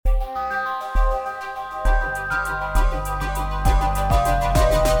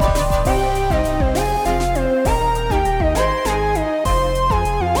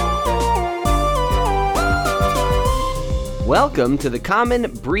Welcome to the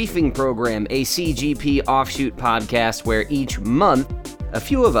Common Briefing Program, a CGP offshoot podcast where each month, a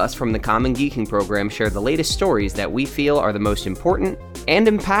few of us from the Common Geeking Program share the latest stories that we feel are the most important and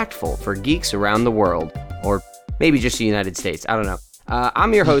impactful for geeks around the world, or maybe just the United States, I don't know.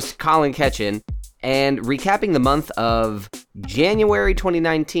 I'm your host, Colin Ketchin, and recapping the month of January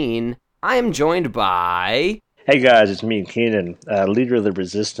 2019, I am joined by... Hey guys, it's me, Keenan, leader of the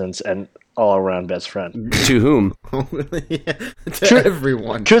Resistance and all-around best friend. To whom? To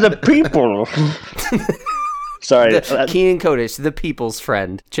everyone. To the people! Sorry. Keenan Kodesh, the people's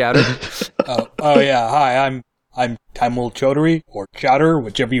friend. Chowder? Oh yeah, hi, I'm Tamil Chaudhary, or Chowder,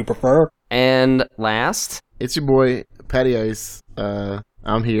 whichever you prefer. And last? It's your boy, Patty Ice.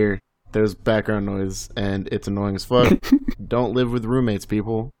 I'm here. There's background noise, and it's annoying as fuck. Don't live with roommates,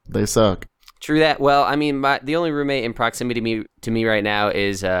 people. They suck. True that. Well, I mean, the only roommate in proximity to me right now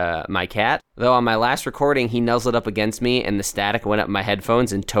is my cat. Though on my last recording, he nuzzled up against me, and the static went up my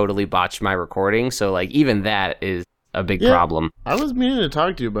headphones and totally botched my recording. So, like, even that is a big problem. I was meaning to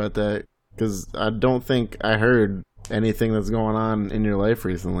talk to you about that, because I don't think I heard anything that's going on in your life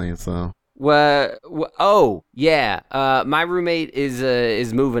recently, so... Oh, yeah. My roommate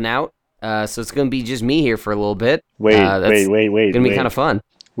is moving out, so it's going to be just me here for a little bit. Wait. It's going to be kind of fun.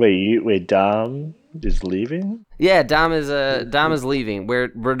 Wait, Dom is leaving? Yeah, Dom is leaving.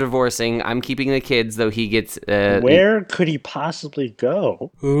 We're divorcing. I'm keeping the kids, though he gets... Where could he possibly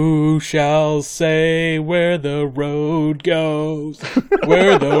go? Who shall say where the road goes?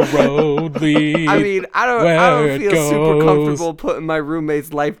 Where the road leads? I mean, I don't feel super comfortable putting my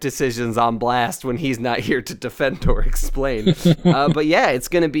roommate's life decisions on blast when he's not here to defend or explain. But yeah, it's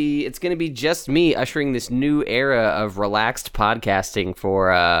gonna be just me ushering this new era of relaxed podcasting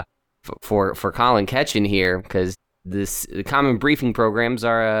for Colin Ketchin here, because the Common Briefing programs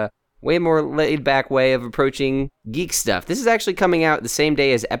are a way more laid-back way of approaching geek stuff. This is actually coming out the same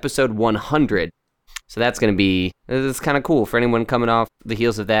day as episode 100, so that's kind of cool for anyone coming off the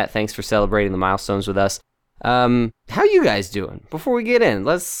heels of that. Thanks for celebrating the milestones with us. How you guys doing? Before we get in,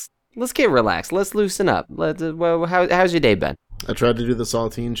 let's get relaxed. Let's loosen up. How's your day been? I tried to do the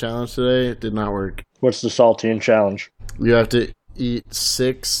saltine challenge today. It did not work. What's the saltine challenge? You have to eat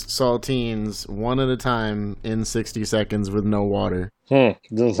 6 saltines one at a time in 60 seconds with no water.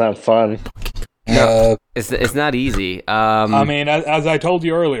 Doesn't sound fun. No, it's not easy. I mean, as I told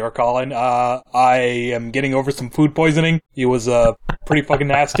you earlier, Colin, I am getting over some food poisoning. It was pretty fucking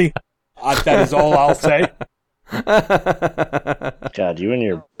nasty. That is all I'll say. God, you and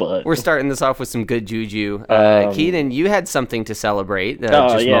your butt. We're starting this off with some good juju. Keenan, you had something to celebrate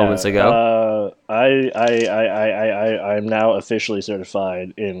moments ago. I'm now officially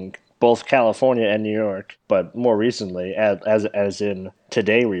certified in both California and New York, but more recently, as in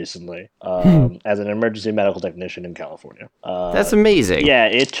today recently, as an emergency medical technician in California. That's amazing. Yeah,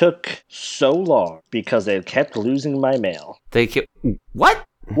 it took so long because they kept losing my mail. What?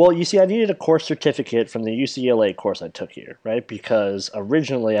 Well, you see, I needed a course certificate from the UCLA course I took here, right? Because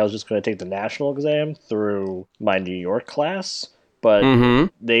originally I was just going to take the national exam through my New York class, but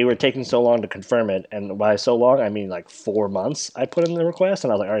they were taking so long to confirm it, and by so long, I mean like 4 months I put in the request,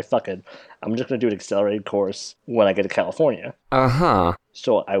 and I was like, all right, fuck it. I'm just going to do an accelerated course when I get to California. Uh-huh.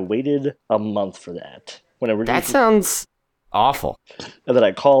 So I waited a month for that. That sounds awful. And then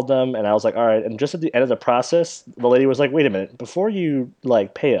I called them, and I was like, all right. And just at the end of the process, the lady was like, wait a minute, before you,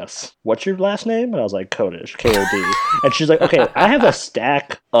 pay us, what's your last name? And I was like, Kodesh, K-O-D. And she's like, okay, I have a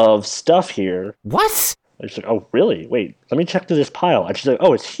stack of stuff here. What? And she's like, oh, really? Wait, let me check through this pile. And she's like,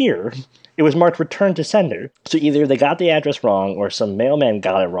 oh, it's here. It was marked return to sender. So either they got the address wrong, or some mailman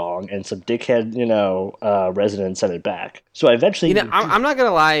got it wrong, and some dickhead, resident sent it back. So I eventually... I'm not going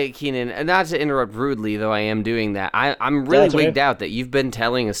to lie, Keenan, not to interrupt rudely, though I am doing that. I'm really wigged out that you've been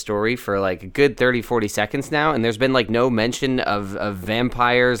telling a story for, a good 30, 40 seconds now, and there's been, no mention of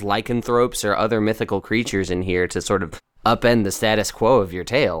vampires, lycanthropes, or other mythical creatures in here to sort of upend the status quo of your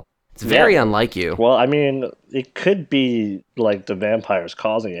tale. It's very unlike you. Well, I mean, it could be, the vampires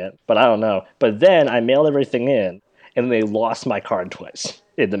causing it, but I don't know. But then I mailed everything in, and they lost my card twice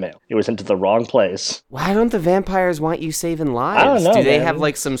in the mail. It was into the wrong place. Why don't the vampires want you saving lives? I don't know, Do they man.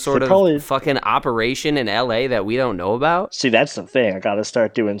 have, some sort of fucking operation in LA that we don't know about? See, that's the thing. I gotta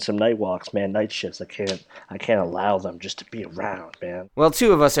start doing some night walks, man. Night shifts. I can't allow them just to be around, man. Well,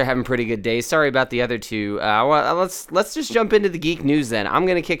 2 of us are having pretty good days. Sorry about the other 2. Let's just jump into the geek news then. I'm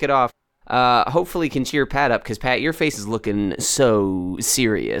gonna kick it off. Hopefully can cheer Pat up, because Pat, your face is looking so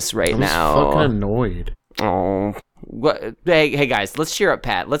serious right now. I'm fucking annoyed. Oh, Hey guys, let's cheer up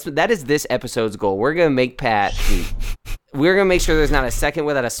Pat. That is this episode's goal. We're gonna make Pat We're going to make sure there's not a second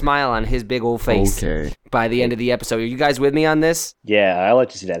without a smile on his big old face by the end of the episode. Are you guys with me on this? Yeah, I like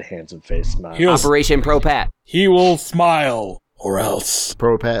to see that handsome face smile. Operation Pro Pat. He will smile, or else.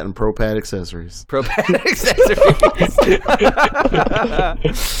 Pro Pat and Pro Pat accessories. Pro Pat accessories.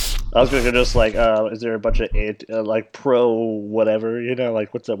 I was gonna go just like, is there a bunch of like pro whatever? You know,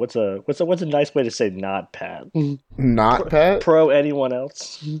 like what's a nice way to say not Pat? Not Pat? Pro anyone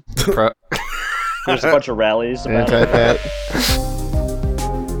else? Pro. There's a bunch of rallies about Anti-Pat.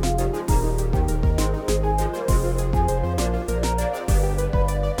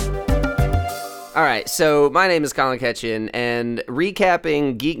 All right, so my name is Colin Ketchin, and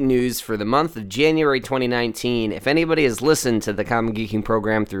recapping geek news for the month of January 2019. If anybody has listened to the Common Geeking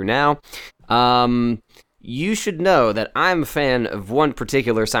program through now, you should know that I'm a fan of one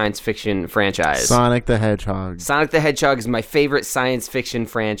particular science fiction franchise. Sonic the Hedgehog. Sonic the Hedgehog is my favorite science fiction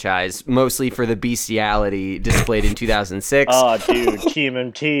franchise, mostly for the bestiality displayed in 2006. Oh, dude,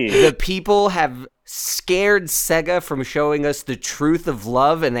 TMNT. The people have scared Sega from showing us the truth of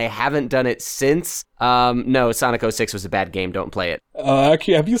love, and they haven't done it since. No, Sonic 06 was a bad game. Don't play it.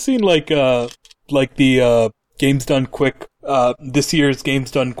 Actually, have you seen like the Games Done Quick, this year's Games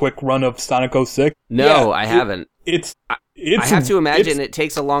Done Quick run of Sonic 06? No, I haven't. I have to imagine it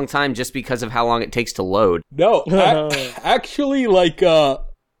takes a long time just because of how long it takes to load. No, actually, like,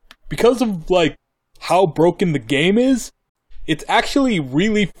 because of, like, how broken the game is, it's actually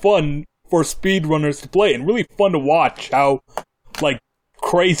really fun for speedrunners to play, and really fun to watch how, like,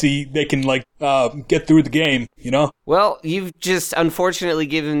 crazy they can, like, get through the game, you know? Well, you've just unfortunately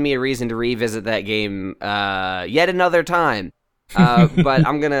given me a reason to revisit that game yet another time. But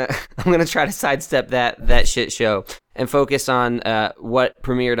I'm gonna try to sidestep that shit show and focus on what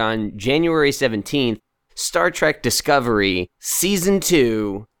premiered on January 17th. Star Trek Discovery Season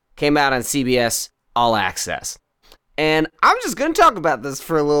 2 came out on CBS All Access. And I'm just gonna talk about this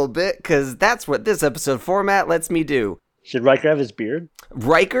for a little bit, because that's what this episode format lets me do. Should Riker have his beard?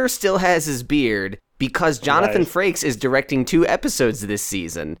 Riker still has his beard because Jonathan Frakes is directing 2 episodes this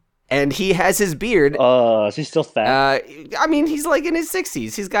season. And he has his beard. Is he still fat? I mean, he's like in his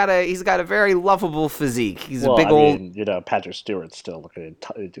 60s. He's got a very lovable physique. He's a big old. You know, Patrick Stewart's still looking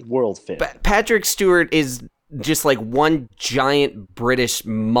world fit. Patrick Stewart is just like one giant British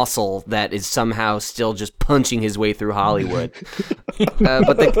muscle that is somehow still just punching his way through Hollywood.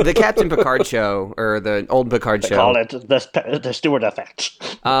 But the Captain Picard show, or the old Picard show, call it the Stewart effect.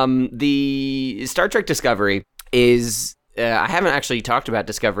 The Star Trek Discovery is. I haven't actually talked about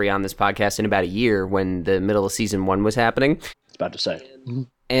Discovery on this podcast in about a year when the middle of season 1 was happening. I was about to say.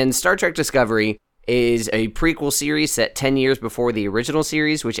 And Star Trek Discovery is a prequel series set 10 years before the original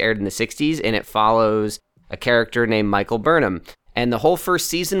series, which aired in the 60s, and it follows a character named Michael Burnham. And the whole first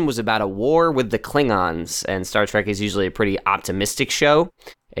season was about a war with the Klingons, and Star Trek is usually a pretty optimistic show.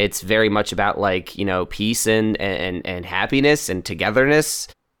 It's very much about, like, you know, peace and happiness and togetherness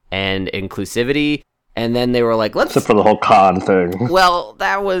and inclusivity. And then they were like, except for the whole Khan thing. Well,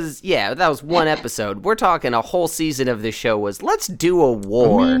 that was one episode. We're talking a whole season of this show was, let's do a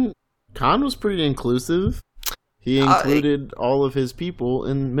war. I mean, Khan was pretty inclusive. He included all of his people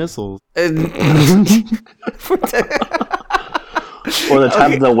in missiles. Or the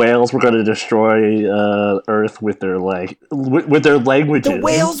time the whales were going to destroy Earth with their with their languages. The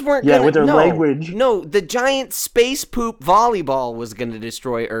whales weren't. with their language. No, the giant space poop volleyball was going to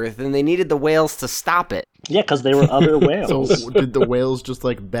destroy Earth, and they needed the whales to stop it. Yeah, because they were other whales. So did the whales just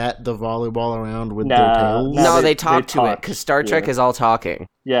like bat the volleyball around with their tails? No, they talked to it because Star Trek is all talking.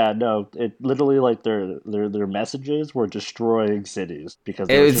 Yeah, no, it literally like their messages were destroying cities because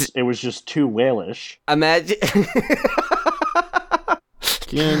it was just too whalish. Imagine.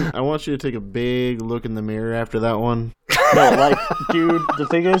 Ken, I want you to take a big look in the mirror after that one. No, like, dude, the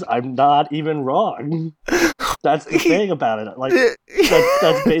thing is, I'm not even wrong. That's the thing about it. Like,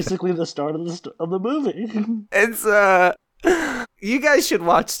 that's basically the start of the movie. It's you guys should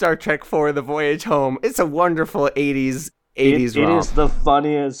watch Star Trek IV: The Voyage Home. It's a wonderful 80s It is the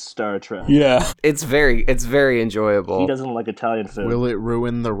funniest Star Trek. Yeah. It's very enjoyable. He doesn't like Italian food. Will it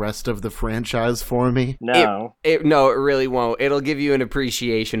ruin the rest of the franchise for me? No. No, it really won't. It'll give you an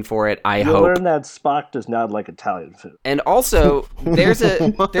appreciation for it, I You'll hope. learn that Spock does not like Italian food. And also, there is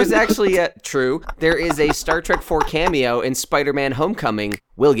a Star Trek 4 cameo in Spider-Man Homecoming.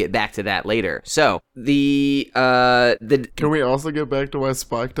 We'll get back to that later. So, Can we also get back to why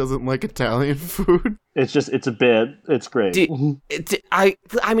Spock doesn't like Italian food? It's a bit. It's great.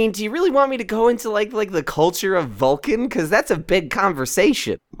 I mean, do you really want me to go into like the culture of Vulcan? Because that's a big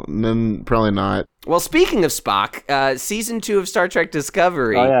conversation. Then probably not. Well, speaking of Spock, season 2 of Star Trek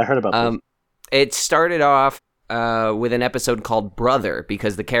Discovery. Oh yeah, I heard about this. It started off with an episode called Brother,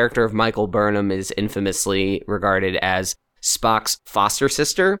 because the character of Michael Burnham is infamously regarded as Spock's foster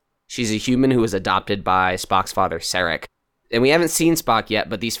sister. She's a human who was adopted by Spock's father, Sarek. And we haven't seen Spock yet,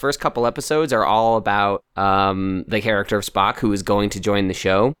 but these first couple episodes are all about the character of Spock, who is going to join the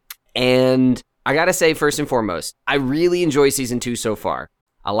show. And I gotta say, first and foremost, I really enjoy season 2 so far.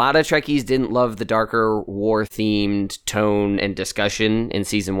 A lot of Trekkies didn't love the darker war-themed tone and discussion in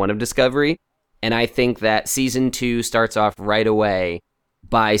season 1 of Discovery. And I think that season 2 starts off right away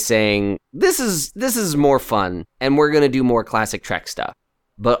by saying, this is more fun, and we're going to do more classic Trek stuff.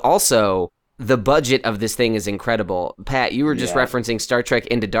 But also, the budget of this thing is incredible. Pat, you were just referencing Star Trek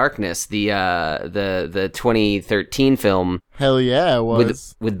Into Darkness, the 2013 film. Hell yeah, it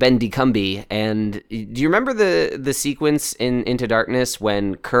was. With Ben Dicumbi. And do you remember the sequence in Into Darkness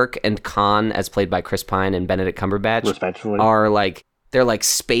when Kirk and Khan, as played by Chris Pine and Benedict Cumberbatch, respectively, are they're like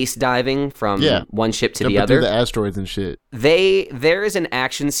space diving from one ship to the other. Through the asteroids and shit. There is an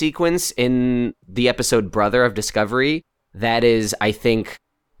action sequence in the episode Brother of Discovery that is, I think,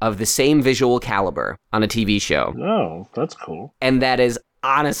 of the same visual caliber on a TV show. Oh, that's cool. And that is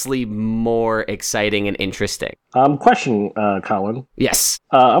honestly more exciting and interesting. Question, Colin. Yes.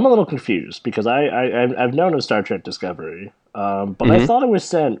 I'm a little confused because I've known of Star Trek Discovery, but I thought it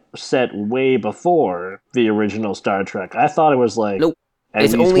was set way before the original Star Trek. I thought it was at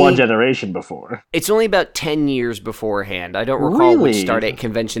least one generation before. It's only about 10 years beforehand. I don't recall which Stardate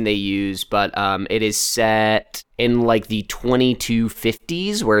convention they use, but it is set in the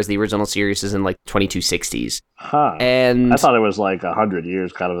 2250s, whereas the original series is in 2260s. Huh. And I thought it was 100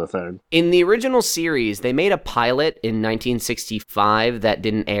 years kind of a thing. In the original series, they made a pilot in 1965 that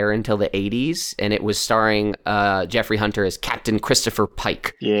didn't air until the 80s, and it was starring Jeffrey Hunter as Captain Christopher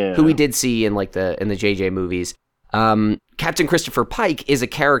Pike, who we did see in the JJ movies. Captain Christopher Pike is a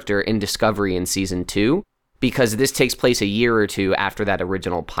character in Discovery in season 2 because this takes place a year or two after that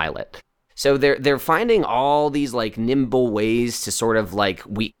original pilot. So they're finding all these nimble ways to sort of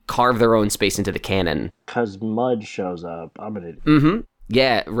carve their own space into the canon. Because Mudd shows up. I'm an idiot. Mm-hmm.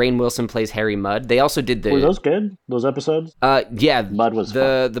 Yeah, Rainn Wilson plays Harry Mudd. They also did Were those good? Those episodes? Yeah. Mudd was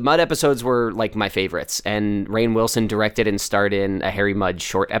fun. The Mudd episodes were my favorites, and Rainn Wilson directed and starred in a Harry Mudd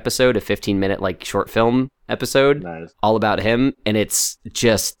short episode, a 15-minute short film episode, all about him, and it puts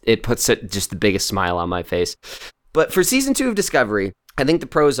just the biggest smile on my face. But for season 2 of Discovery, I think the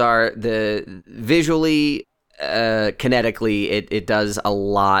pros are the visually, kinetically, it does a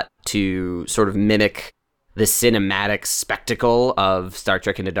lot to sort of mimic the cinematic spectacle of Star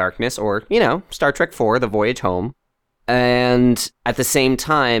Trek Into Darkness, or, Star Trek IV, The Voyage Home. And at the same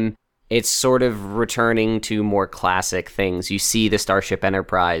time, it's sort of returning to more classic things. You see the Starship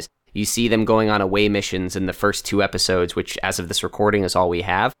Enterprise. You see them going on away missions in the first 2 episodes, which, as of this recording, is all we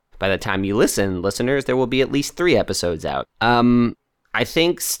have. By the time you listen, listeners, there will be at least 3 episodes out. I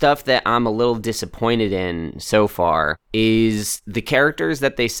think stuff that I'm a little disappointed in so far is the characters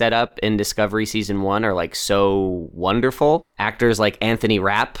that they set up in Discovery Season 1 are so wonderful. Actors like Anthony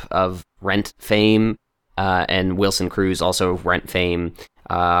Rapp of Rent fame and Wilson Cruz, also of Rent fame,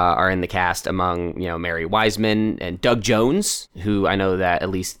 are in the cast among, Mary Wiseman and Doug Jones, who I know that at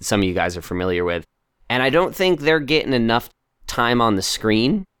least some of you guys are familiar with. And I don't think they're getting enough time on the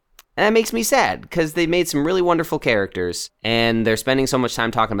screen. And that makes me sad, because they made some really wonderful characters, and they're spending so much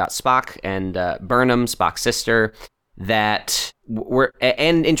time talking about Spock and Burnham, Spock's sister,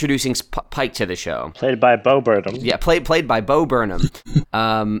 and introducing Pike to the show. Played by Bo Burnham. Yeah, played by Bo Burnham.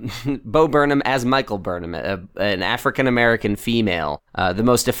 Bo Burnham as Michael Burnham, an African-American female. The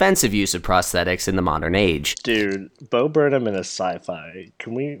most offensive use of prosthetics in the modern age. Dude, Bo Burnham in a sci-fi.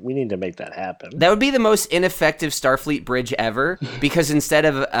 We need to make that happen. That would be the most ineffective Starfleet bridge ever, because instead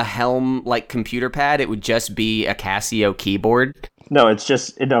of a helm-like computer pad, it would just be a Casio keyboard. No, it's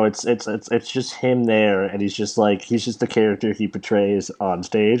just him there, and he's just the character he portrays on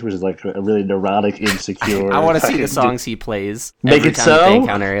stage, which is a really neurotic, insecure. I want to see the songs he plays. Make it so. They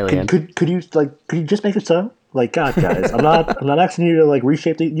encounter alien. Could you just make it so? God, guys, I'm not asking you to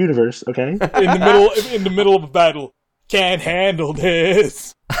reshape the universe, okay? In the middle of a battle, can't handle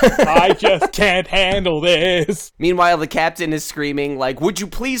this. I just can't handle this. Meanwhile, the captain is screaming, would you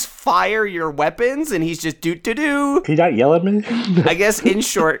please fire your weapons? And he's just do-do-do. Can you not yell at me? I guess, in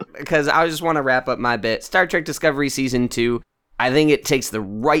short, because I just want to wrap up my bit, Star Trek Discovery Season 2, I think it takes the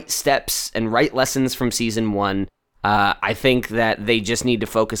right steps and right lessons from Season 1. I think that they just need to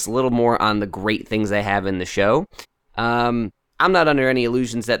focus a little more on the great things they have in the show. I'm not under any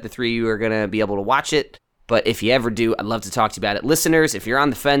illusions that the 3 of you are going to be able to watch it. But if you ever do, I'd love to talk to you about it. Listeners, if you're on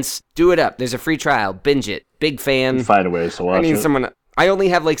the fence, do it up. There's a free trial. Binge it. Big fan. Find a way to watch it. I only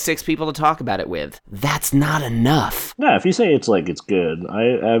have like 6 people to talk about it with. That's not enough. Yeah, if you say it's good,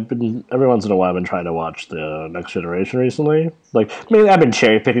 I've been every once in a while I've been trying to watch the Next Generation recently. Like, maybe I've been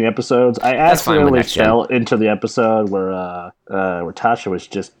cherry picking episodes. I accidentally fell into the episode where Tasha was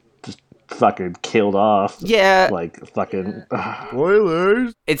just fucking killed off. Yeah, like fucking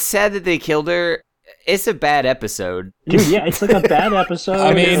Spoilers. It's sad that they killed her. It's a bad episode, dude. Yeah, it's like a bad episode.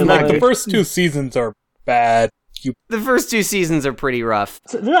 I mean, like the first 2 seasons are bad. The first 2 seasons are pretty rough.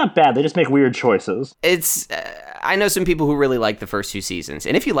 They're not bad. They just make weird choices. It's. I know some people who really like the first 2 seasons,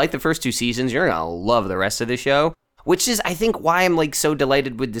 and if you like the first 2 seasons, you're gonna love the rest of the show. Which is, I think, why I'm like so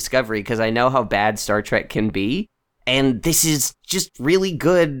delighted with Discovery, because I know how bad Star Trek can be, and this is just really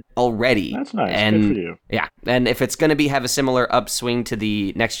good already. That's nice. And, good for you. Yeah, and if it's gonna have a similar upswing to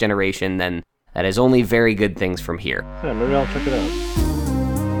the Next Generation, then that is only very good things from here. Yeah, maybe I'll check it out.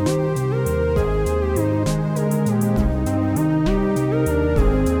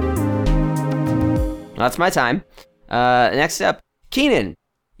 That's my time. Next up, Keenan,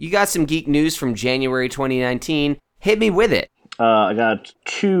 you got some geek news from January 2019. Hit me with it. I got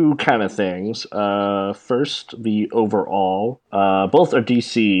 2 kind of things. First, the overall. Both are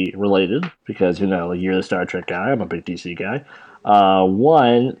DC related because, you're the Star Trek guy. I'm a big DC guy.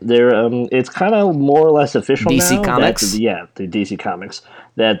 One, it's kind of more or less official DC now. Comics? The DC Comics.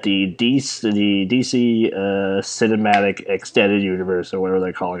 That the DC Cinematic Extended Universe, or whatever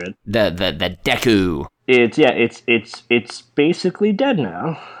they're calling it. The Deku. It's basically dead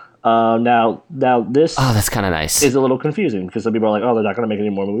now. Now this that's kind of nice. Is a little confusing because some people are like, oh, they're not going to make any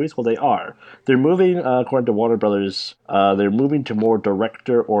more movies. Well, they are. They're moving, according to Warner Brothers, they're moving to more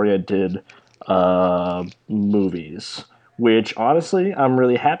director-oriented movies, which honestly I'm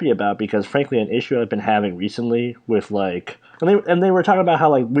really happy about because frankly an issue I've been having recently with and they were talking about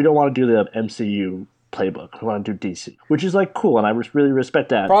how we don't want to do the MCU playbook. We want to do DC, which is cool, and I really respect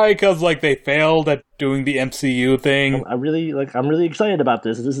that. Probably because they failed at doing the MCU thing. I'm really excited about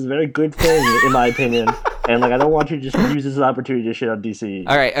this. This is a very good thing in my opinion, and I don't want you to just use this as an opportunity to shit on DC.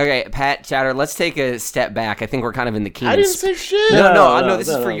 All right, okay, Pat Chatter, let's take a step back. I think we're kind of in the Keenan. I didn't say shit. No. This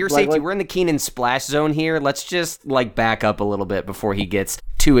is for your safety. We're in the Keenan splash zone here. Let's just back up a little bit before he gets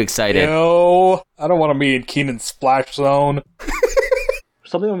too excited. No, I don't want to be in Keenan's splash zone.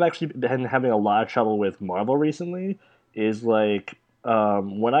 Something I've actually been having a lot of trouble with Marvel recently is when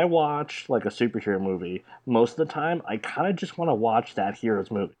I watch a superhero movie, most of the time I kind of just want to watch that hero's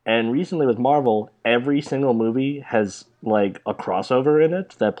movie. And recently with Marvel, every single movie has a crossover in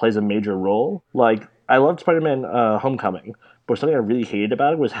it that plays a major role. I loved Spider-Man Homecoming, but something I really hated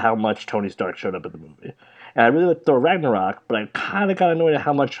about it was how much Tony Stark showed up in the movie. And I really liked Thor Ragnarok, but I kind of got annoyed at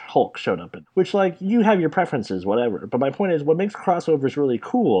how much Hulk showed up in. Which, you have your preferences, whatever. But my point is, what makes crossovers really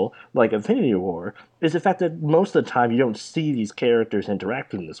cool, like Infinity War, is the fact that most of the time you don't see these characters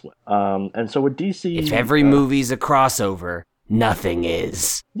interacting this way. And so with DC... If every movie's a crossover, nothing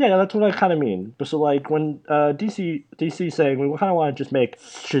is. Yeah, that's what I kind of mean. But so, when DC saying, we kind of want to just make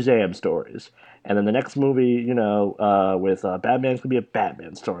Shazam stories... And then the next movie, with Batman, it's going to be a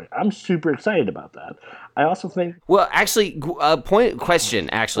Batman story. I'm super excited about that. I also think... Well, actually, question,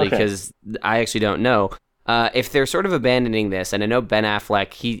 because I actually don't know. If they're sort of abandoning this, and I know Ben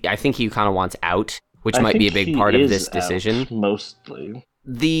Affleck, I think he kind of wants out, which might be a big part of this decision. Mostly.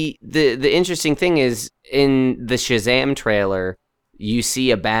 The interesting thing is, in the Shazam trailer... You see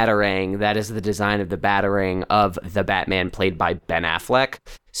a Batarang, that is the design of the Batarang of the Batman played by Ben Affleck.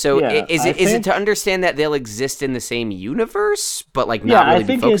 So is it to understand that they'll exist in the same universe, but not really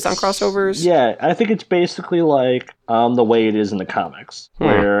be focused on crossovers? Yeah, I think it's basically the way it is in the comics,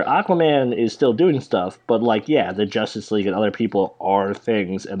 where Aquaman is still doing stuff, but the Justice League and other people are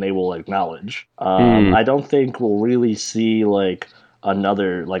things and they will acknowledge. I don't think we'll really see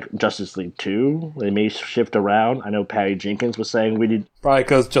another Justice League 2. They may shift around. I know Patty Jenkins was saying we need... Probably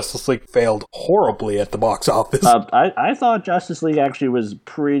because Justice League failed horribly at the box office. I thought Justice League actually was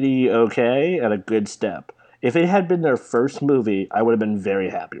pretty okay and a good step. If it had been their first movie, I would have been very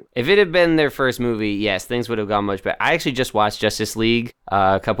happy. If it had been their first movie, yes, things would have gone much better. I actually just watched Justice League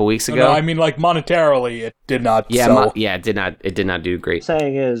a couple weeks ago. No, I mean, monetarily, it did not sell. It did not do great.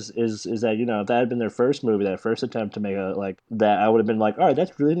 Saying is that, if that had been their first movie, that first attempt to make that, I would have been all right,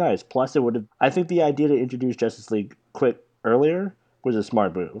 that's really nice. Plus, it would have... I think the idea to introduce Justice League earlier was a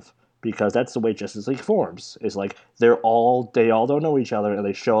smart move. Because that's the way Justice League forms. Is they all don't know each other, and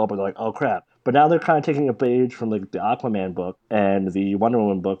they show up and they're like, oh crap. But now they're kind of taking a page from the Aquaman book and the Wonder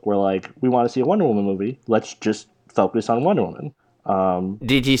Woman book, where we want to see a Wonder Woman movie. Let's just focus on Wonder Woman.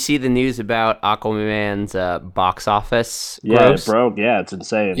 Did you see the news about Aquaman's box office? Yeah, it broke. Yeah, it's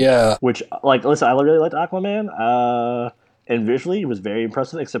insane. Yeah. Which, listen, I really liked Aquaman. And visually, it was very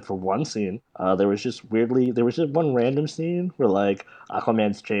impressive, except for one scene. There was just one random scene where like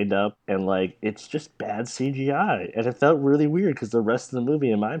Aquaman's chained up, and like it's just bad CGI, and it felt really weird because the rest of the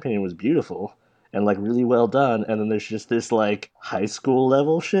movie, in my opinion, was beautiful and like really well done. And then there's just this like high school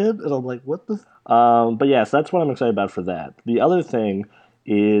level shit, and I'm like, what the? But yeah, so that's what I'm excited about for that. The other thing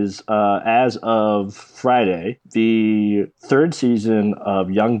is as of Friday, the third season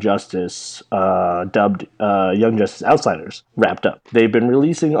of Young Justice, dubbed Young Justice Outsiders, wrapped up. They've been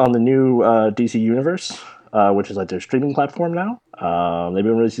releasing on the new DC Universe, which is like their streaming platform now. They've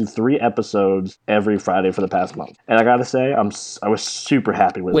been releasing 3 episodes every Friday for the past month, and I gotta say, I was super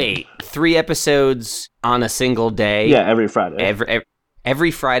happy with it. Wait, 3 episodes on a single day? Yeah, every Friday.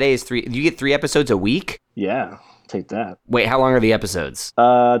 Every Friday is 3. You get 3 episodes a week? Yeah. Take that. Wait, how long are the episodes?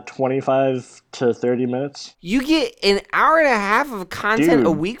 25 to 30 minutes. You get an hour and a half of content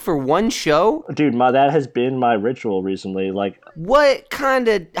a week for one show? Dude, that has been my ritual recently. Like, what kind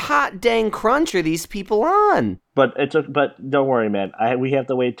of hot dang crunch are these people on? But don't worry, man. We have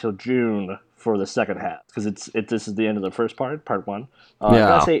to wait till June for the second half because this is the end of the first part 1. I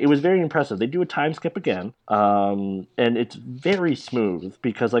gotta say, it was very impressive. They do a time skip again, and it's very smooth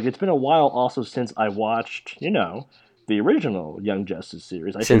because like it's been a while also since I watched the original Young Justice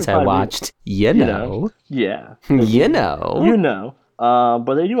series. Yeah.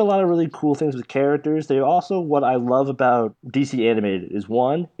 But they do a lot of really cool things with characters. They also, what I love about DC Animated is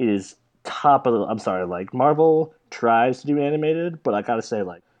one, it is top of the. I'm sorry, like Marvel tries to do animated, but I gotta say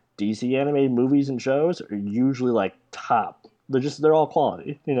like DC animated movies and shows are usually like top. They're all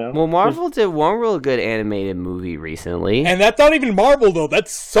quality, Well, Marvel did one real good animated movie recently. And that's not even Marvel, though.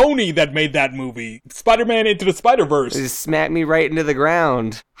 That's Sony that made that movie. Spider-Man Into the Spider-Verse. It just smacked me right into the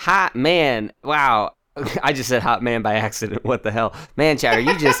ground. Hot man. Wow. I just said hot man by accident. What the hell? Man, Chatter,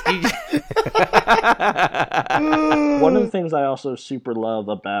 you just... One of the things I also super love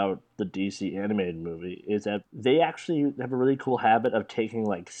about the DC animated movie is that they actually have a really cool habit of taking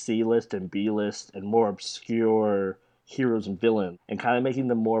like C-list and B-list and more obscure heroes and villains and kind of making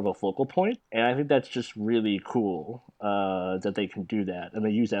them more of a focal point. And I think that's just really cool that they can do that. And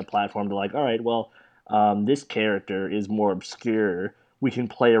they use that platform to like, all right, well, this character is more obscure. We can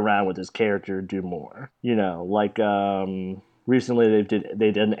play around with this character, do more. Like recently they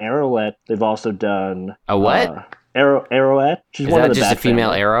did an Arrowette. They've also done a what? Arrowette. She's is one that of the just a female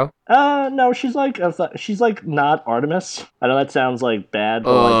family. Arrow? No, she's like not Artemis. I know that sounds like bad,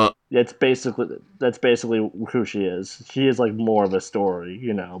 but like that's basically who she is. She is like more of a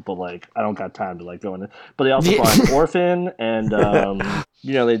story, but like I don't got time to like go into. But they also brought Orphan, and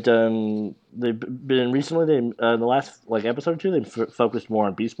they've been recently. In the last like episode or 2, they focused more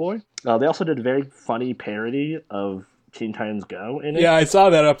on Beast Boy. They also did a very funny parody of Teen Titans Go in it. Yeah, I saw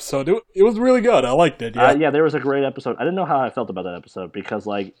that episode. It was really good. I liked it. Yeah. There was a great episode. I didn't know how I felt about that episode because,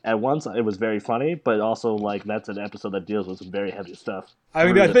 like, at once it was very funny, but also, like, that's an episode that deals with some very heavy stuff. I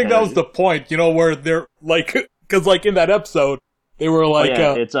mean, I think that was the point, where they're, like, because, like, in that episode, they were like...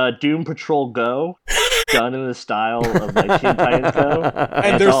 it's Doom Patrol Go, done in the style of, like, Teen Titans Go.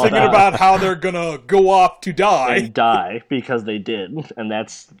 And they're singing about how they're gonna go off to die. And die, because they did, and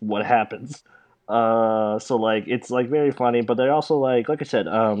that's what happens. So like it's like very funny, but they also like I said,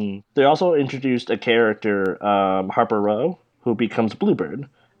 they also introduced a character, Harper Row, who becomes Bluebird,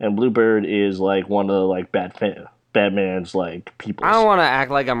 and Bluebird is like one of the like Batman's like people. I don't want to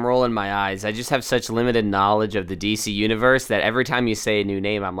act like I'm rolling my eyes. I just have such limited knowledge of the DC universe that every time you say a new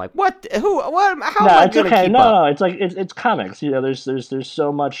name, I'm like, what? Who? What? How am I gonna keep up? No, it's like it's comics. There's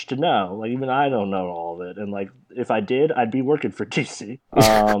so much to know. Like even I don't know all of it, and like if I did, I'd be working for DC.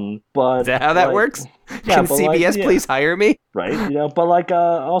 But is that how that works? Yeah, Can CBS please hire me? Right, but like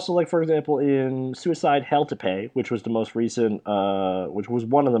also like for example in Suicide Hell to Pay, which was the most recent, which was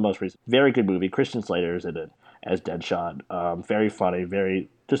one of the most recent, very good movie. Christian Slater is in it as Deadshot. Very funny, very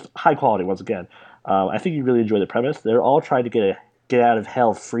just high quality once again. I think you really enjoy the premise. They're all trying to get a get out of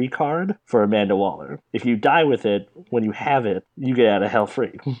hell free card for Amanda Waller. If you die with it, when you have it, you get out of hell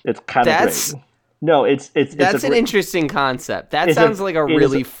free. It's kind of great. No, it's that's an interesting concept. That sounds like a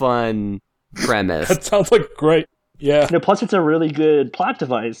really fun premise. That sounds like great. Yeah. Plus, it's a really good plot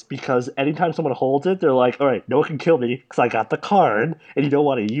device because anytime someone holds it, they're like, all right, no one can kill me because I got the card, and you don't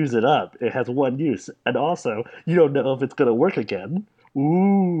want to use it up. It has one use. And also, you don't know if it's going to work again.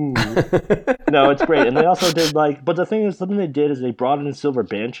 Ooh. No, it's great. And they also did, but the thing is, something they did is they brought in Silver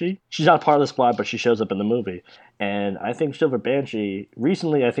Banshee. She's not part of the squad, but she shows up in the movie. And I think Silver Banshee,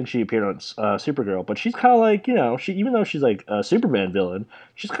 recently, I think she appeared on Supergirl, but she's kind of like, she even though she's like a Superman villain,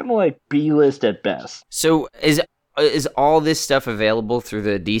 she's kind of like B-list at best. So is all this stuff available through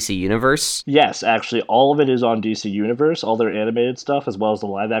the DC Universe? Yes, actually, all of it is on DC Universe, all their animated stuff, as well as the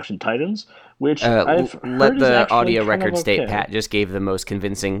live-action Titans, which I've heard let is the actually audio kind of record state okay. Pat just gave the most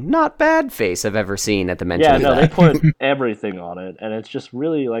convincing, not bad face I've ever seen at the mention Yeah, of no, that. they put everything on it, and it's just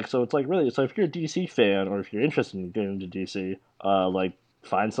really like so. It's like really so. If you're a DC fan, or if you're interested in getting into DC, like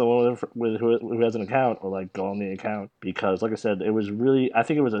find someone who has an account, or like go on the account, because like I said, it was really I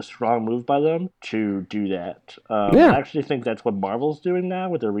think it was a strong move by them to do that. Yeah. I actually think that's what Marvel's doing now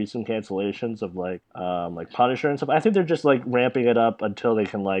with their recent cancellations of like Punisher and stuff. I think they're just like ramping it up until they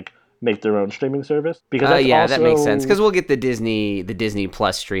can like make their own streaming service, because that's that makes also- sense because we'll get the Disney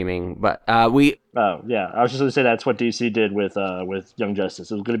Plus streaming, but we Oh yeah, I was just gonna say that's what DC did with Young Justice.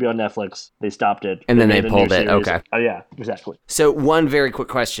 It was gonna be on Netflix. They stopped it, And then they made a new pulled it, series. okay. Oh yeah, exactly. So one very quick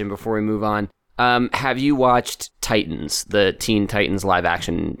question before we move on. Have you watched Titans, the Teen Titans live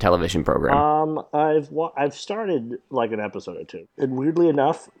action television program? I've started like an episode or two, and weirdly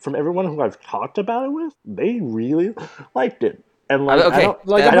enough, from everyone who I've talked about it with, they really liked it. And like, Okay, I don't,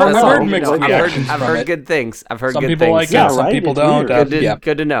 like, that- I don't that's know, all. heard mixed you know, reactions. I've from heard it. good things. I've heard Some good people things. like it, Yeah, some right? people It's don't. weird.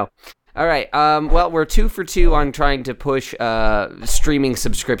 Good to know. All right. Well, we're 2 for 2 on trying to push streaming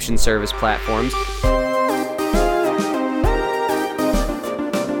subscription service platforms.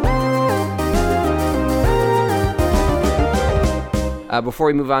 Before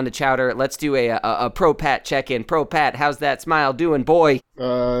we move on to Chowder, let's do a Pro Pat check-in. Pro Pat, how's that smile doing, boy?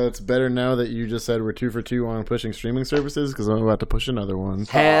 It's better now that you just said we're 2 for 2 on pushing streaming services, because I'm about to push another one.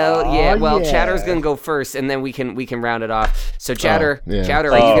 Hell yeah! Well, yeah. Chowder's gonna go first, and then we can round it off. So Chowder, yeah.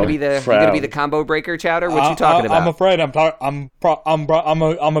 Chowder, are you gonna be the frown. combo breaker, Chowder? What you talking about? I'm afraid I'm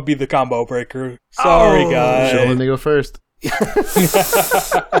gonna be the combo breaker. Sorry, guys. Sure, let me go first.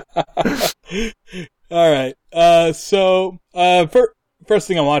 All right. First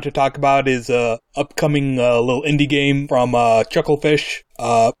thing I want to talk about is upcoming little indie game from Chucklefish.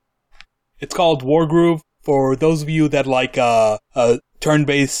 It's called Wargroove. For those of you that like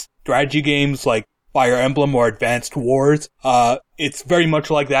turn-based strategy games like Fire Emblem or Advanced Wars, it's very much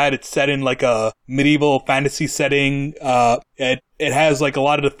like that. It's set in like a medieval fantasy setting. It has like a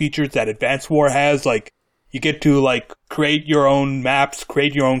lot of the features that Advanced War has, like you get to like create your own maps,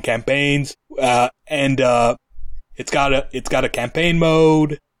 create your own campaigns, and it's got a campaign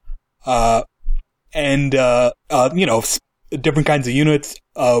mode, and different kinds of units.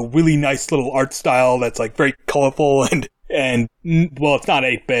 Really nice little art style that's like very colorful and well, it's not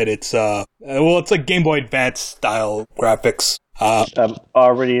 8-bit. It's it's like Game Boy Advance style graphics. I'm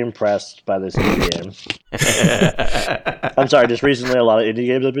already impressed by this indie game. I'm sorry, just recently a lot of indie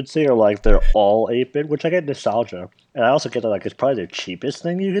games I've been seeing are like they're all 8-bit, which I get nostalgia. And I also get that like it's probably the cheapest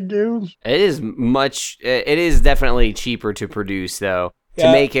thing you could do. It is definitely cheaper to produce, though. To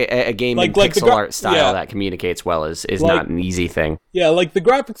Yeah. make a game in Like the pixel art style yeah. that communicates well is Like- not an easy thing. Yeah, like the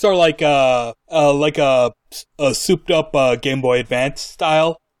graphics are like a souped up Game Boy Advance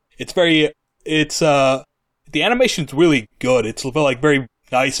style. The animation's really good. It's like very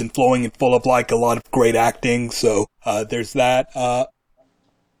nice and flowing and full of like a lot of great acting. So there's that.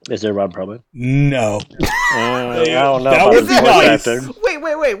 Is there Ron Perlman? No. I don't know. That about would his be voice nice. acting. Wait.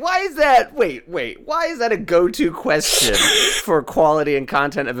 Why is that? Why is that a go-to question for quality and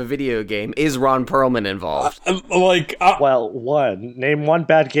content of a video game? Is Ron Perlman involved? Well, name one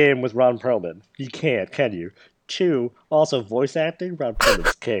bad game with Ron Perlman. You can't, can you? 2, also voice acting. Ron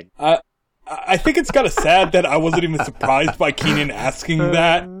Perlman's king. I think it's kind of sad that I wasn't even surprised by Keenan asking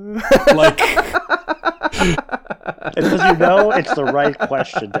that. Like, It's because it's the right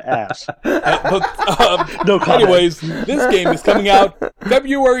question to ask. No comment. anyways, this game is coming out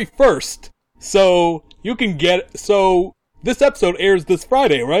February 1st. So this episode airs this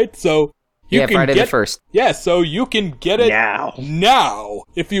Friday, right? So you can Friday get, the 1st. Yeah, so you can get it now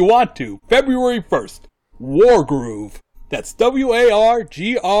if you want to. February 1st. Wargroove. That's Wargroove.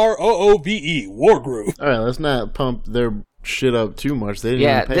 Wargroove. All right, let's not pump their shit up too much. They didn't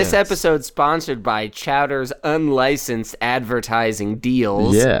Yeah, even pay this us. episode's sponsored by Chowder's unlicensed advertising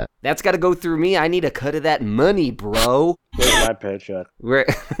deals. Yeah. That's got to go through me. I need a cut of that money, bro. Where's my paycheck?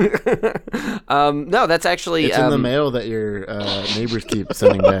 No, that's actually It's in the mail that your neighbors keep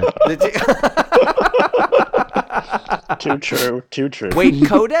sending back. Too true. Wait,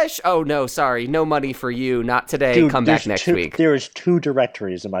 Kodesh? Oh no, sorry, no money for you. Not today. Dude, Come back there's next two- week. There is 2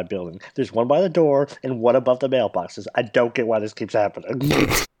 directories in my building. There's one by the door and one above the mailboxes. I don't get why this keeps happening.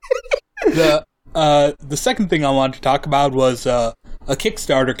 The second thing I wanted to talk about was a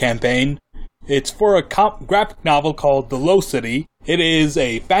Kickstarter campaign. It's for a graphic novel called The Low City. It is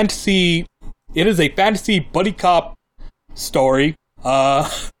a fantasy buddy cop story.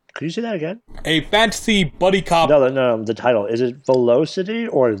 Could you say that again? A fantasy buddy cop. No, the title. Is it Velocity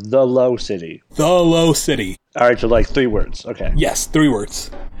or The Low City? The Low City. All right, so like 3 words. Okay. Yes, 3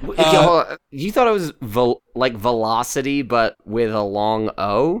 words. You thought it was like velocity, but with a long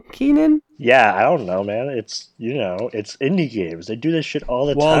O, Keenan? Yeah, I don't know, man. It's, it's indie games. They do this shit all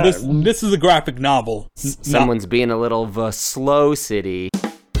the time. Well, this is a graphic novel. Someone's being a little slow city.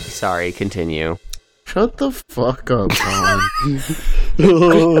 Sorry, continue. Shut the fuck up, Tom.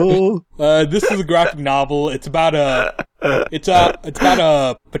 This is a graphic novel. It's about a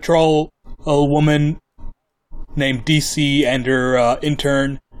patrol woman named DC and her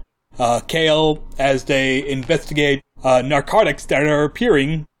intern Kale as they investigate narcotics that are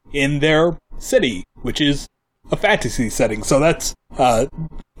appearing in their city, which is a fantasy setting. So that's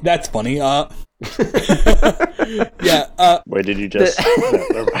funny. Yeah. Wait, did you just?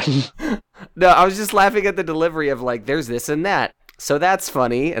 No, I was just laughing at the delivery of like, there's this and that. So that's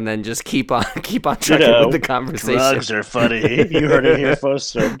funny, and then just keep on trucking with the conversation. Drugs are funny. You heard it here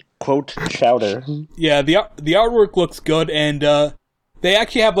first. Quote Chowder. Yeah, the artwork looks good, and they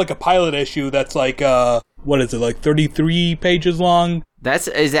actually have like a pilot issue that's like what is it, like 33 pages long?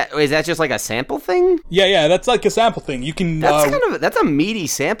 Is that just like a sample thing? Yeah, that's like a sample thing. You can that's a meaty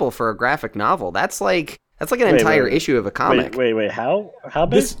sample for a graphic novel. That's like an entire issue of a comic. Wait. How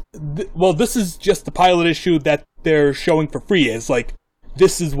big? This is just the pilot issue that they're showing for free. It's like,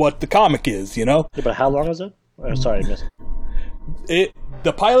 this is what the comic is, you know? Yeah, but how long is it? Oh, sorry, I missed it.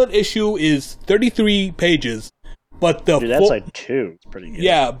 The pilot issue is 33 pages, but that's like 2. It's pretty good.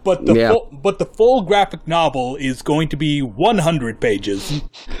 Yeah, but the full graphic novel is going to be 100 pages.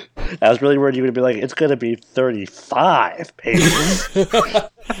 I was really worried you would be like, it's going to be 35 pages.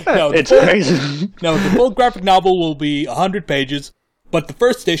 No, it's crazy. No, the full graphic novel will be 100 pages, but the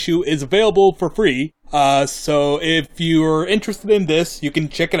first issue is available for free. So if you're interested in this, you can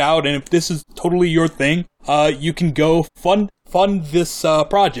check it out, and if this is totally your thing, you can go fund this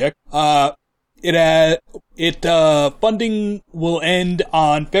project. Funding will end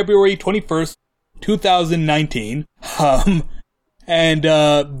on February 21st, 2019. And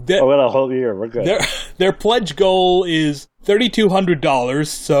a whole year. We're good. Their pledge goal is $3,200.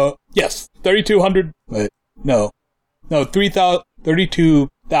 So yes, $3,200.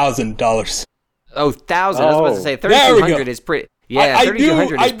 $32,000. Oh, 1,000. I was supposed to say 3,200 is pretty. Yeah,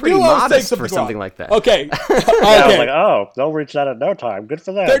 3,200 is pretty modest for something like that. Okay. I was like, they'll reach that at no time. Good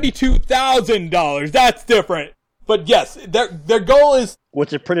for them. $32,000. That's different. But yes, their goal is.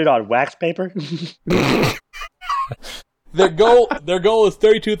 What's it printed on wax paper? Their goal is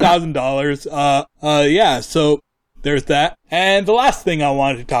 $32,000. Yeah. So there's that. And the last thing I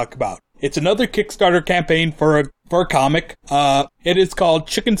wanted to talk about. It's another Kickstarter campaign for a comic. It is called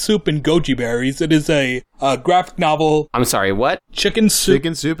Chicken Soup and Goji Berries. It is a graphic novel. I'm sorry, what? Chicken Soup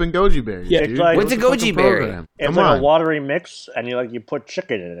and Goji Berries. Yeah, dude. What's a goji berry? It's like a watery mix, and you put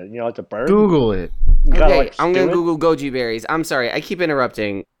chicken in it. Like the bird. Google it. Okay, I'm gonna Google goji berries. I'm sorry, I keep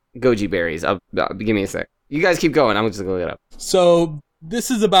interrupting. Goji berries. Give me a sec. You guys keep going. I'm just gonna look it up. So this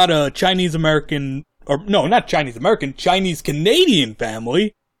is about a Chinese Canadian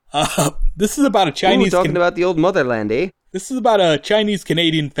family. This is about a Chinese. Talking about the old motherland, eh? This is about a Chinese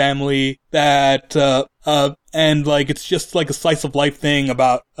Canadian family that, and like it's just like a slice of life thing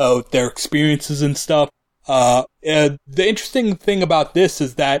about their experiences and stuff. The interesting thing about this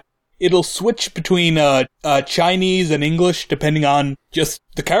is that it'll switch between Chinese and English depending on just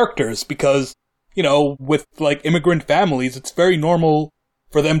the characters, because with like immigrant families, it's very normal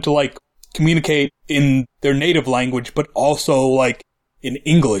for them to like communicate in their native language, but also like in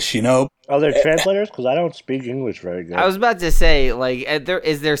English, Are there translators? Because I don't speak English very good. I was about to say, like,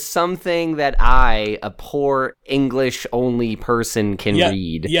 is there something that I, a poor English-only person, can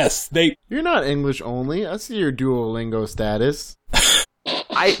read? Yes, You're not English only. I see your Duolingo status. It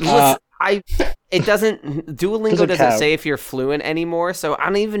doesn't. Duolingo doesn't say if you're fluent anymore, so I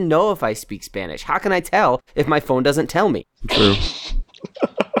don't even know if I speak Spanish. How can I tell if my phone doesn't tell me? True.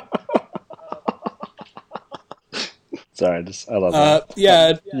 Sorry, I love that.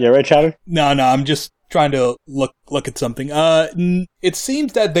 Yeah. You right, Chowder? No, I'm just trying to look at something. It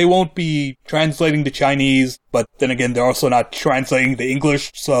seems that they won't be translating the Chinese, but then again, they're also not translating the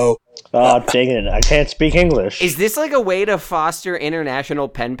English, so... Oh, dang it. I can't speak English. Is this like a way to foster international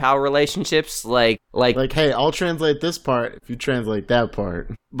pen pal relationships? Like, hey, I'll translate this part if you translate that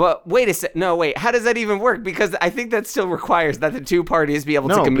part. But wait a sec. No, wait. How does that even work? Because I think that still requires that the two parties be able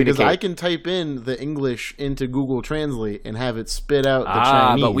to communicate. No, because I can type in the English into Google Translate and have it spit out the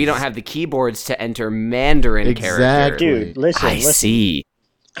Chinese. But we don't have the keyboards to enter Mandarin characters. Dude, listen. See.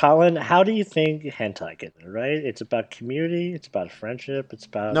 Colin, how do you think hentai gets it, right? It's about community, it's about friendship, it's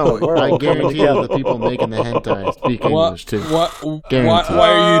about No, the world I coming guarantee you together. the people making the hentai speak English too. Why Guaranteed.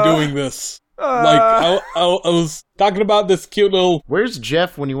 are you doing this? Like, I was talking about this cute little... Where's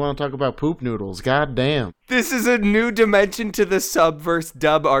Jeff when you want to talk about poop noodles? God damn. This is a new dimension to the sub versus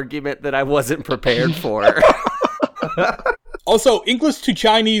dub argument that I wasn't prepared for. Also, English to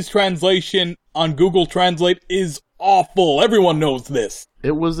Chinese translation on Google Translate is awful. Everyone knows this.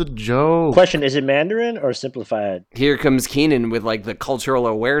 It was a joke. Question, is it Mandarin or simplified? Here comes Keenan with like the cultural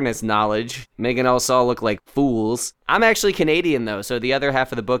awareness knowledge, making us all look like fools. I'm actually Canadian though, so the other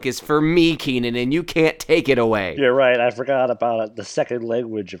half of the book is for me, Keenan, and you can't take it away. You're right, I forgot about it. The second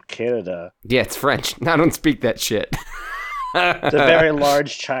language of Canada. Yeah, it's French. I don't speak that shit. The very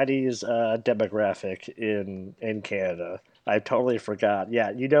large Chinese demographic in Canada. I totally forgot.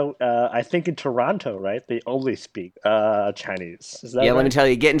 Yeah, I think in Toronto, right, they only speak Chinese. Is that Yeah, right? let me tell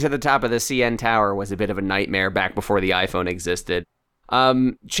you, getting to the top of the CN Tower was a bit of a nightmare back before the iPhone existed.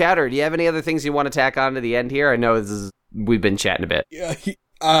 Chatter, do you have any other things you want to tack on to the end here? I know we've been chatting a bit.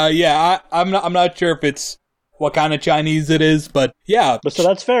 I'm not sure if it's what kind of Chinese it is, but yeah. But so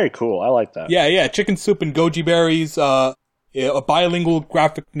that's very cool. I like that. Yeah, Chicken Soup and Goji Berries, a bilingual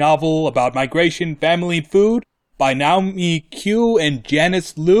graphic novel about migration, family, and food by Naomi Q and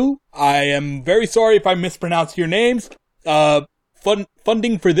Janice Liu. I am very sorry if I mispronounced your names.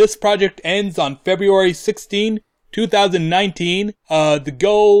 Funding for this project ends on February 16, 2019. The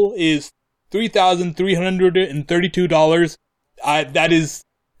goal is $3,332. That is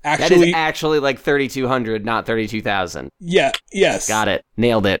actually like 3,200, not 32,000. Yeah, yes. Got it.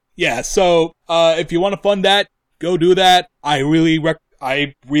 Nailed it. Yeah, so if you want to fund that, go do that. I really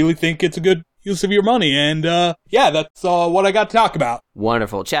think it's a good use of your money, and that's what I got to talk about.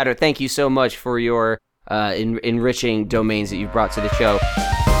 Wonderful. Chatter, thank you so much for your enriching domains that you've brought to the show.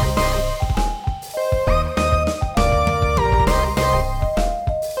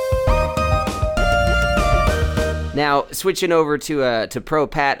 Now, switching over to Pro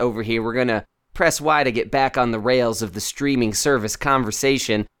Pat over here, we're going to press Y to get back on the rails of the streaming service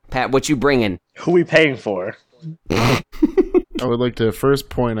conversation. Pat, what you bringing? Who we paying for? I would like to first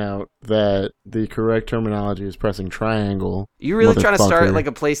point out that the correct terminology is pressing triangle. You really trying to start motherfucker. like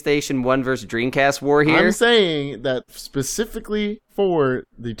a PlayStation 1 versus Dreamcast war here? I'm saying that specifically for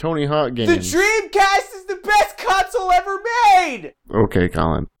the Tony Hawk games. The Dreamcast is the best console ever made! Okay,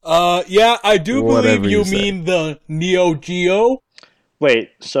 Colin. Yeah, I do Whatever believe you you say. mean the Neo Geo.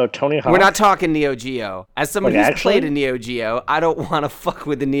 Wait, so Tony Hawk? We're not talking Neo Geo. As someone Like, who's actually? played a Neo Geo, I don't want to fuck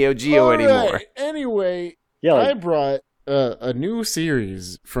with the Neo Geo All right, anymore. Anyway, Yeah, I like, brought a new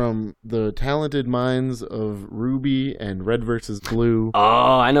series from the talented minds of Ruby and Red vs. Blue.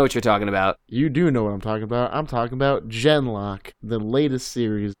 Oh, I know what you're talking about. You do know what I'm talking about. I'm talking about Genlock, the latest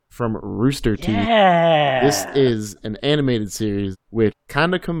series from Rooster Teeth. yeah. This is an animated series which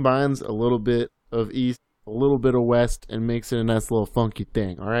kind of combines a little bit of East, a little bit of West, and makes it a nice little funky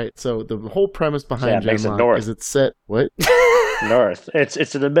thing. All right. So the whole premise behind it makes it Genlock north. is it's set what? North.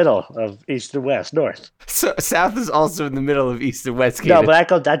 It's in the middle of East and West. North. So South is also in the middle of East and West. No, Canada.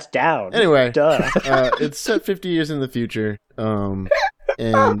 but that's down. Anyway, Duh. it's set 50 years in the future, and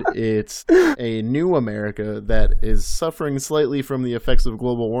it's a new America that is suffering slightly from the effects of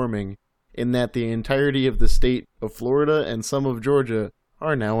global warming, in that the entirety of the state of Florida and some of Georgia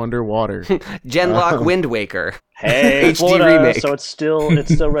are now underwater. Genlock Wind Waker. Hey, HD Florida. remake. So it's still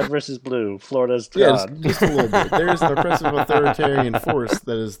Red versus Blue. Florida's Yes, gone. just a little bit. There's an oppressive authoritarian force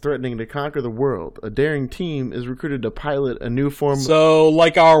that is threatening to conquer the world. A daring team is recruited to pilot a new form. So,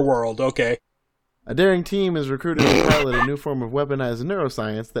 like our world, okay. A daring team is recruited to pilot a new form of weaponized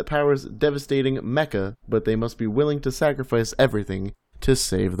neuroscience that powers devastating mecha, but they must be willing to sacrifice everything to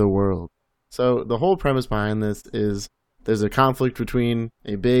save the world. So the whole premise behind this is there's a conflict between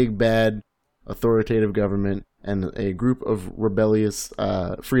a big, bad, authoritative government and a group of rebellious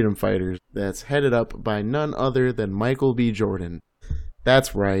freedom fighters that's headed up by none other than Michael B. Jordan.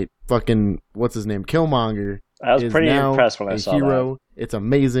 That's right. Fucking, what's his name? Killmonger. I was is pretty now impressed when I a saw hero. It's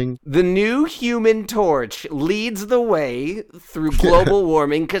amazing. The new Human Torch leads the way through global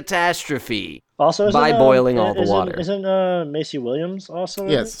warming catastrophe. Also, by boiling all the isn't, water. Isn't Macy Williams also?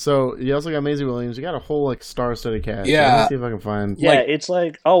 in Yes, it? so you also got Maisie Williams. You got a whole like star-studded cast. Yeah. Let me see if I can find. Yeah, like- it's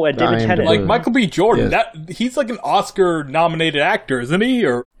like and David Dying Tennant. to Like live. Michael B. Jordan, Yes. he's like an Oscar-nominated actor, isn't he?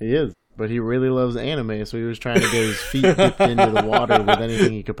 Or He is, but he really loves anime, so he was trying to get his feet dipped into the water with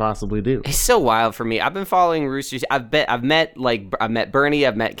anything he could possibly do. It's so wild for me. I've been following Roosters. I've met Bernie.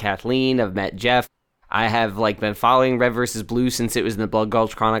 I've met Kathleen. I've met Jeff. I have been following Red vs. Blue since it was in the Blood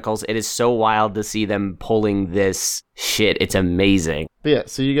Gulch Chronicles. It is so wild to see them pulling this shit. It's amazing. But yeah,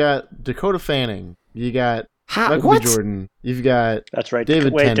 so you got Dakota Fanning, you got Michael B. Jordan, you've got that's right.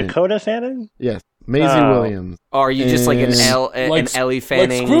 David Tennant. Dakota Fanning? Yes, Maisie Williams. Or are you just an Ellie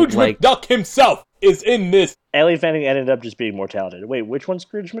Fanning? Scrooge McDuck himself is in this. Ellie Fanning ended up just being more talented. Wait, which one's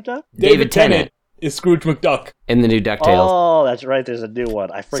Scrooge McDuck? David Tennant is Scrooge McDuck in the new DuckTales. Oh, that's right. There's a new one.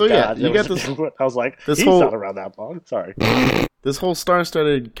 I forgot. So yeah, you got this. I was like, he's not around that long. Sorry. This whole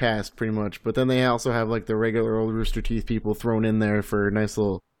star-studded cast, pretty much. But then they also have the regular old Rooster Teeth people thrown in there for nice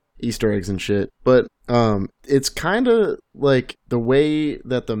little Easter eggs and shit. But it's kind of the way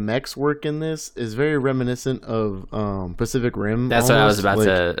that the mechs work in this is very reminiscent of Pacific Rim. That's almost. What I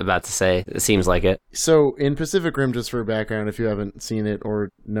was about to say. It seems like it. So in Pacific Rim, just for background, if you haven't seen it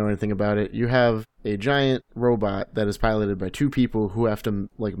or know anything about it, you have a giant robot that is piloted by two people who have to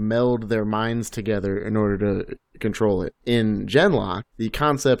meld their minds together in order to control it. In Genlock, the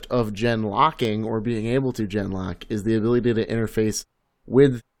concept of genlocking, or being able to genlock, is the ability to interface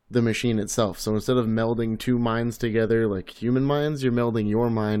with the machine itself. So instead of melding two minds together like human minds, you're melding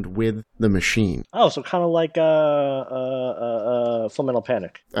your mind with the machine. Oh, so kind of like Full Metal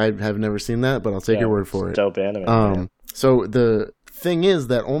Panic. I have never seen that, but I'll take your word for it. Dope anime. So the thing is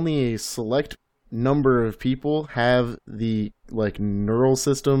that only a select number of people have the neural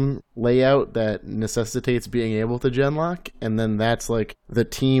system layout that necessitates being able to genlock, and then that's the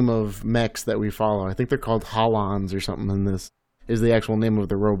team of mechs that we follow. I think they're called Holons or something in this. Is the actual name of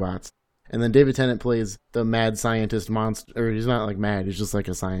the robots. And then David Tennant plays the mad scientist monster, or he's not mad, he's just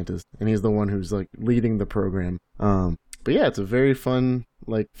a scientist, and he's the one who's leading the program. But yeah, it's a very fun,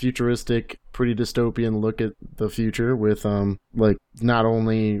 futuristic, pretty dystopian look at the future with not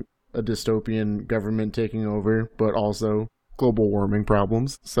only a dystopian government taking over, but also global warming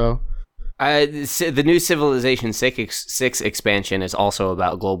problems. So the new Civilization 6 expansion is also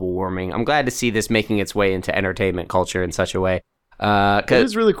about global warming. I'm glad to see this making its way into entertainment culture in such a way. It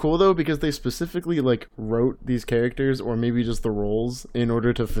is really cool though, because they specifically wrote these characters, or maybe just the roles, in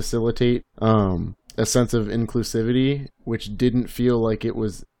order to facilitate a sense of inclusivity, which didn't feel like it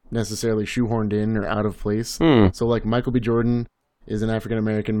was necessarily shoehorned in or out of place. So Michael B. Jordan is an African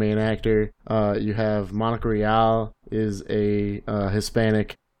American main actor. You have Monica Rial is a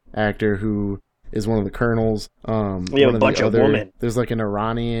Hispanic actor who is one of the colonels. We have a bunch of women. There's an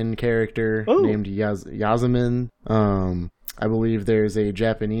Iranian character named Yasemin. I believe there's a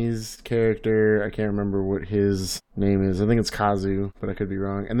Japanese character. I can't remember what his name is. I think it's Kazu, but I could be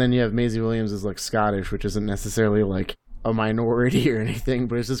wrong. And then you have Maisie Williams is Scottish, which isn't necessarily a minority or anything,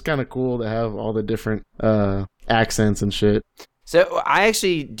 but it's just kind of cool to have all the different accents and shit. So I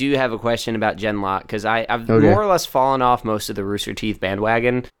actually do have a question about Genlock, because I've more or less fallen off most of the Rooster Teeth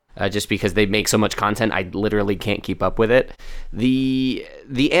bandwagon. Just because they make so much content, I literally can't keep up with it. The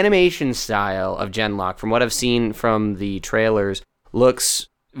animation style of Genlock, from what I've seen from the trailers, looks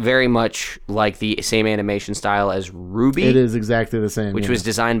very much like the same animation style as RWBY. It is exactly the same. Which was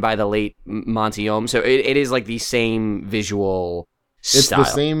designed by the late Monty Oum. So it is the same visual style. It's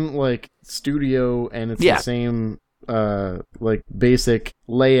the same studio, and it's the same basic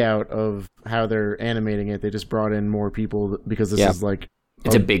layout of how they're animating it. They just brought in more people because this is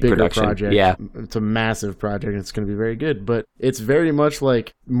it's a big production project. Yeah, it's a massive project. It's going to be very good, but it's very much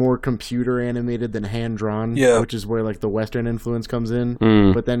more computer animated than hand drawn. Yeah, which is where the Western influence comes in.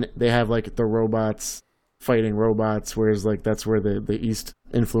 But then they have the robots fighting robots, whereas that's where the East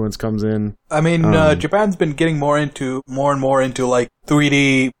influence comes in. I mean, Japan's been getting more and more into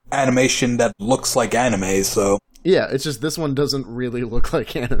 3D animation that looks like anime. So yeah, it's just this one doesn't really look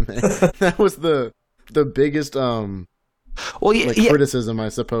like anime. That was the biggest criticism, I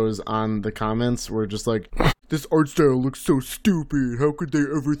suppose, on the comments were just this art style looks so stupid. How could they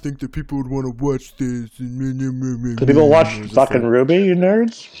ever think that people would want to watch this? Do people watch fucking RWBY, you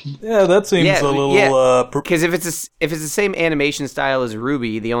nerds? Yeah, that seems a little... Because if it's the same animation style as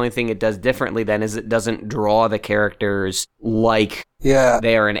RWBY, the only thing it does differently then is it doesn't draw the characters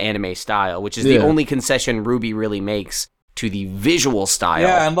they are an anime style, which is the only concession RWBY really makes to the visual style.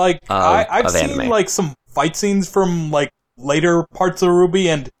 Yeah, and I've seen anime. Some fight scenes from later parts of RWBY,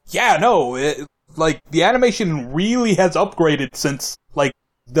 and the animation really has upgraded since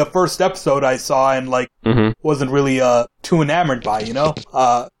the first episode I saw, and wasn't really too enamored by.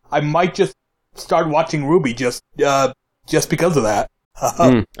 I might just start watching RWBY just because of that.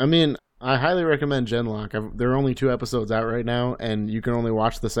 I mean, I highly recommend Genlock. There are only 2 episodes out right now, and you can only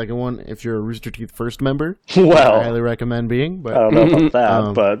watch the second one if you're a Rooster Teeth First member. Well, I highly recommend being. But I don't know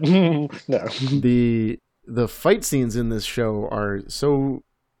about that, but no. The fight scenes in this show are so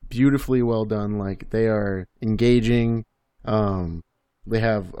beautifully well done. Like, they are engaging. They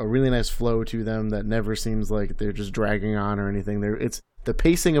have a really nice flow to them that never seems like they're just dragging on or anything. The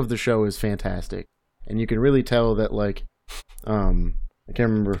pacing of the show is fantastic, and you can really tell that, like, I can't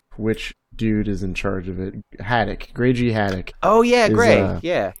remember which dude is in charge of it. Gray G. Haddock. Oh yeah, Gray.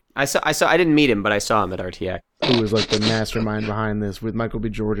 Yeah, I saw. I didn't meet him, but I saw him at RTX. Who was like the mastermind behind this, with Michael B.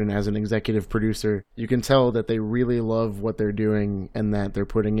 Jordan as an executive producer. You can tell that they really love what they're doing and that they're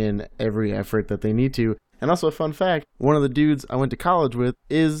putting in every effort that they need to. And also, a fun fact: one of the dudes I went to college with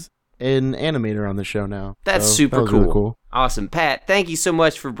is an animator on the show now. That's super cool. Really cool. Awesome, Pat. Thank you so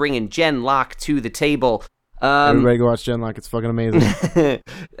much for bringing Genlock to the table. Everybody go watch Genlock. It's fucking amazing.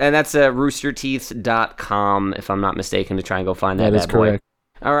 And that's roosterteeth.com, if I'm not mistaken, to try and go find that. That is correct.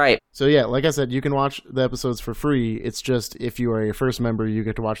 All right. So yeah, like I said, you can watch the episodes for free. It's just if you are a first member, you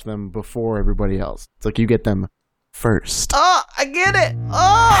get to watch them before everybody else. It's like you get them first. Oh, I get it.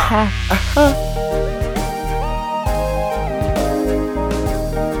 Oh.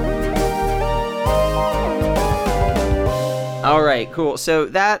 All right, cool. So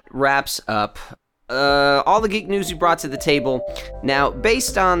that wraps up all the geek news we brought to the table. Now,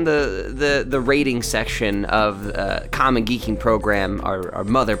 based on the rating section of Common Geeking Program, our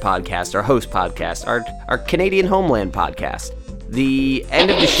mother podcast, our host podcast, our Canadian Homeland podcast, the end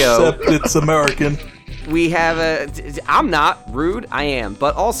of the show... Except it's American. We have I'm not rude, I am,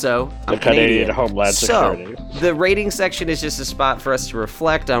 but also I'm Canadian Homeland Security. So, the rating section is just a spot for us to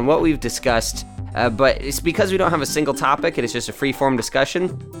reflect on what we've discussed. But it's because we don't have a single topic, and it's just a free-form discussion.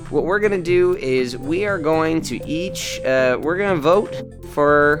 What we're going to do is we are going to we're going to vote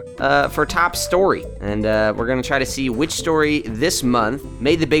for top story. And we're going to try to see which story this month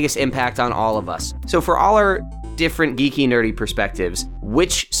made the biggest impact on all of us. So for all our different geeky, nerdy perspectives,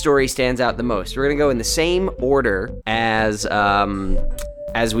 which story stands out the most? We're going to go in the same order as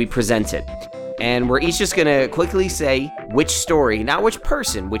we present it. And we're each just going to quickly say which story, not which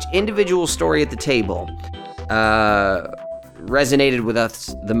person, which individual story at the table resonated with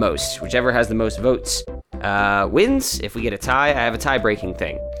us the most. Whichever has the most votes wins. If we get a tie, I have a tie-breaking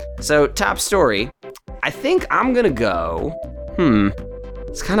thing. So, top story. I think I'm going to go...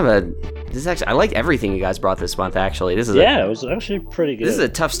 It's kind of I like everything you guys brought this month, actually. It was actually pretty good. This is a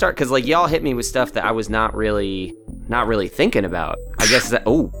tough start, because, like, y'all hit me with stuff that I was not really thinking about. I guess that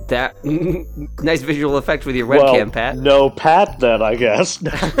nice visual effect with your webcam, Pat. No Pat then, I guess.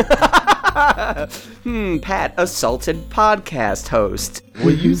 Pat, assaulted podcast host.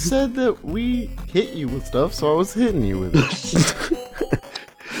 Well, you said that we hit you with stuff, so I was hitting you with it.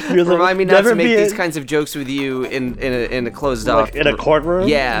 Remind me not to make these kinds of jokes with you in a closed off... in a courtroom?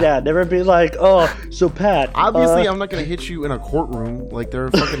 Yeah. Yeah, never be like, oh, so Pat... Obviously, I'm not going to hit you in a courtroom. Like, there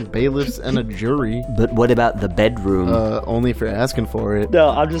are fucking bailiffs and a jury. But what about the bedroom? Only if you're asking for it.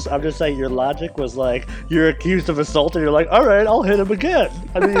 No, I'm just saying your logic was like, you're accused of assault, and you're like, all right, I'll hit him again.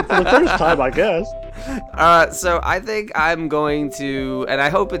 I mean, for the first time, I guess. So I think I'm going to, and I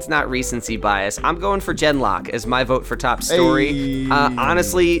hope it's not recency bias, I'm going for Genlock as my vote for top story. Hey.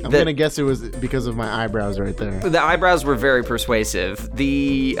 Honestly, I'm going to guess it was because of my eyebrows right there. The eyebrows were very persuasive.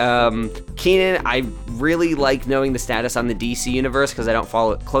 The, Keenan, I really like knowing the status on the DC universe because I don't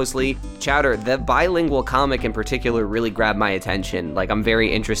follow it closely. Chowder, the bilingual comic in particular really grabbed my attention. Like, I'm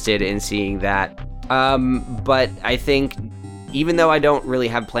very interested in seeing that. But I think... even though I don't really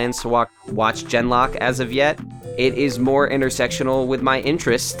have plans to watch Genlock as of yet, it is more intersectional with my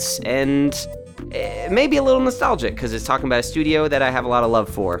interests and maybe a little nostalgic because it's talking about a studio that I have a lot of love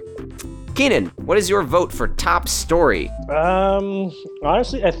for. Keenan, what is your vote for top story?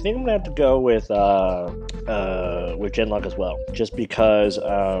 Honestly, I think I'm gonna have to go with Genlock as well, just because,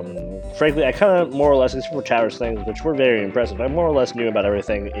 frankly, I kind of more or less, except for Chowder's things, which were very impressive, I more or less knew about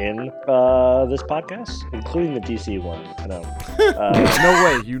everything in this podcast, including the DC one. I know. No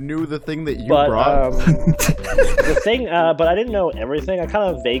way, you knew the thing that you brought? But I didn't know everything. I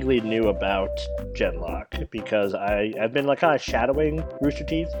kind of vaguely knew about Genlock because I've been like kind of shadowing Rooster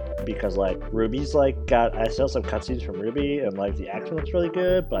Teeth because like Ruby's like I saw some cutscenes from Ruby and like the action looks really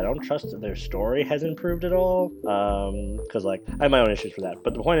good, but I don't trust that their story has improved at all. Because like I have my own issues for that.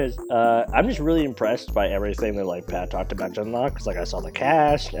 But the point is, I'm just really impressed by everything that like Pat talked about Genlock. Because like I saw the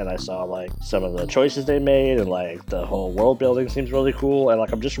cast and I saw like some of the choices they made and like the whole world building seems really cool. And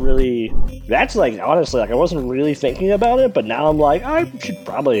like I'm just really that's like honestly like I wasn't really thinking about it, but now I'm like I should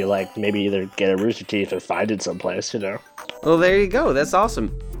probably like maybe either get a Rooster Teeth or find it someplace, you know. Well, there you go. That's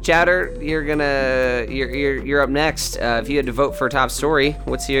awesome. Chowder, you're up next. If you had to vote for top story,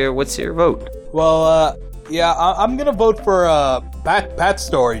 what's your vote? Well, yeah, I'm gonna vote for Pat's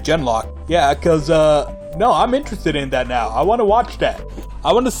story, Genlock. Yeah, because no, I'm interested in that now. I want to watch that.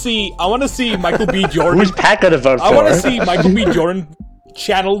 I want to see Michael B. Jordan. Who's Pat gonna vote for? I want to see Michael B. Jordan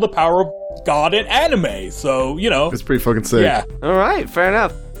channel the power of God in anime. So, It's pretty fucking sick. Yeah. All right, fair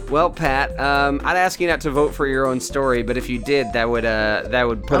enough. Well, Pat, I'd ask you not to vote for your own story, but if you did, that would put.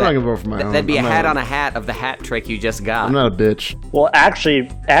 I'm not gonna vote for my own. That'd be I'm a not hat a- on a hat of the hat trick you just got. I'm not a bitch. Well, actually,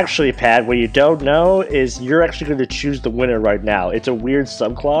 Pat, what you don't know is you're actually going to choose the winner right now. It's a weird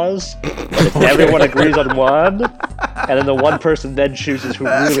subclause. If everyone agrees on one, and then the one person then chooses who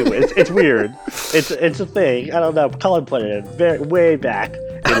really wins. It's weird. It's a thing. I don't know. Colin put it in way back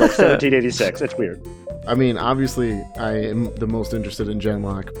in 1786. It's weird. I mean, obviously, I am the most interested in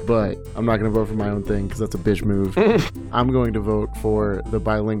Genlock, but I'm not going to vote for my own thing because that's a bitch move. I'm going to vote for the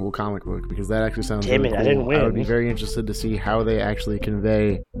bilingual comic book because that actually sounds Damn really it, cool. I didn't win. I would be very interested to see how they actually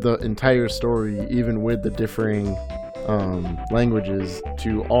convey the entire story, even with the differing languages,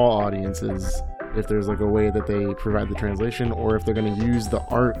 to all audiences. If there's like a way that they provide the translation, or if they're going to use the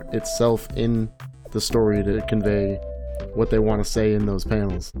art itself in the story to convey what they want to say in those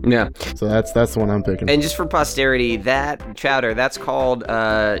panels. Yeah. So that's the one I'm picking. And just for posterity, that chowder, that's called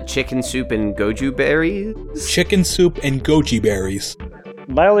chicken soup and goju berries? Chicken soup and goji berries.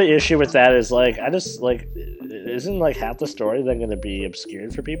 My only issue with that is isn't like half the story then going to be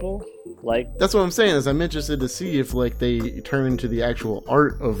obscured for people? Like, that's what I'm saying, is I'm interested to see if like they turn into the actual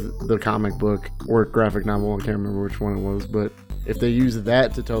art of the comic book or graphic novel. I can't remember which one it was, but if they use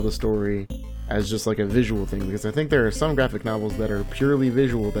that to tell the story as just like a visual thing, because I think there are some graphic novels that are purely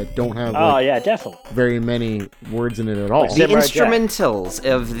visual that don't have yeah, definitely very many words in it at all. The Samurai Jack. instrumentals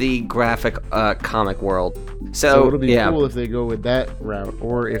of the graphic comic world. So it'll be yeah. cool if they go with that route,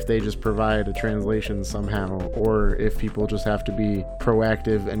 or if they just provide a translation somehow, or if people just have to be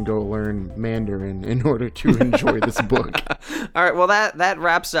proactive and go learn Mandarin in order to enjoy this book. All right, well that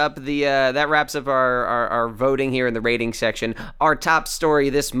wraps up our voting here in the rating section. Our top story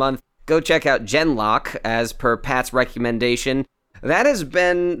this month. Go check out Genlock as per Pat's recommendation. That has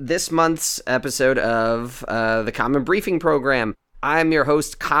been this month's episode of the Common Briefing Program. I'm your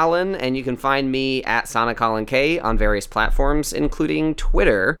host, Colin, and you can find me at SonicColinK on various platforms, including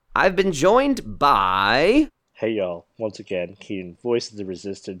Twitter. I've been joined by... Hey y'all, once again, Keen, voice of the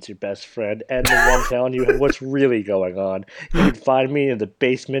resistance, your best friend, and the one telling you what's really going on. You can find me in the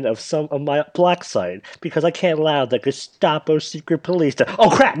basement of some of my black site, because I can't allow the Gestapo secret police to...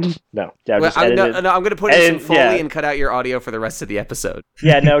 Oh crap! No, I'm going to put in some Foley and cut out your audio for the rest of the episode.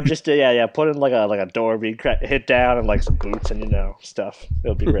 Yeah, no, just put in like a door being hit down and like some boots and stuff.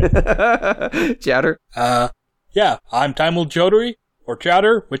 It'll be great. Chowder? Yeah, I'm Timul Chaudhary, or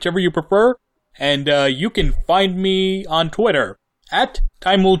Chowder, whichever you prefer. And you can find me on Twitter at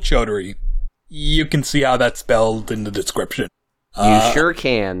Timul Chaudhary. You can see how that's spelled in the description. You sure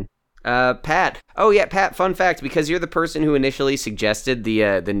can. Pat. Oh yeah, Pat, fun fact, because you're the person who initially suggested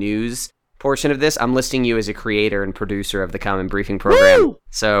the news portion of this, I'm listing you as a creator and producer of the Common Briefing Program. Woo!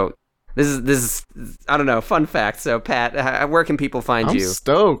 So this is I don't know, fun fact. So Pat, where can people find you? I'm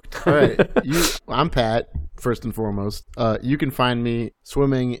stoked. All right. I'm Pat. First and foremost, you can find me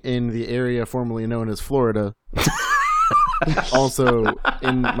swimming in the area formerly known as Florida. Also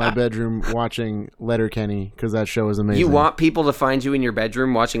in my bedroom watching Letterkenny, because that show is amazing. You want people to find you in your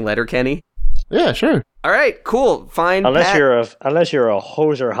bedroom watching Letterkenny? Yeah, sure. All right, cool. Fine. Unless Pat. you're a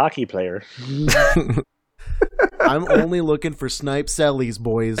hoser hockey player. I'm only looking for Snipe Sallies,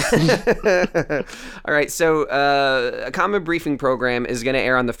 boys. All right, so a Common Briefing Program is going to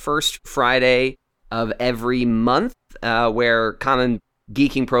air on the first Friday of every month, where Common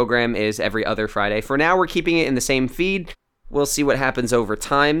Geeking Program is every other Friday. For now, we're keeping it in the same feed. We'll see what happens over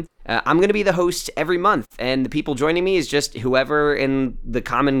time. I'm going to be the host every month, and the people joining me is just whoever in the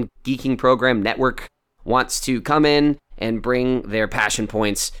Common Geeking Program network wants to come in and bring their passion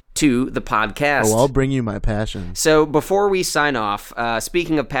points to the podcast. Oh, I'll bring you my passion. So before we sign off,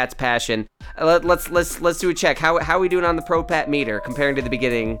 speaking of Pat's passion, let's do a check. How are we doing on the Pro Pat meter comparing to the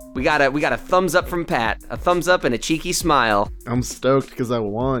beginning? We got a thumbs up from Pat, a thumbs up and a cheeky smile. I'm stoked because I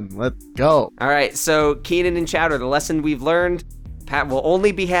won. Let's go. All right, so Keenan and Chowder, the lesson we've learned: Pat will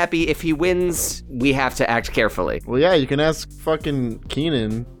only be happy if he wins. We have to act carefully. Well, yeah, you can ask fucking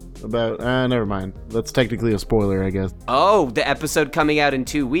Keenan about... never mind. That's technically a spoiler, I guess. Oh, the episode coming out in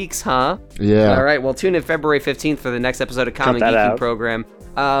 2 weeks, huh? Yeah. All right, well, tune in February 15th for the next episode of Common Geeking Program.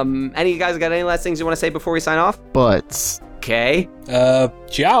 Any of you guys got any last things you want to say before we sign off? Butts. Okay.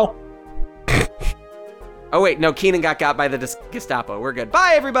 Ciao. Oh, wait, no, Keenan got by the Gestapo. We're good.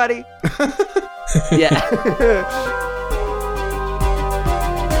 Bye, everybody! Yeah.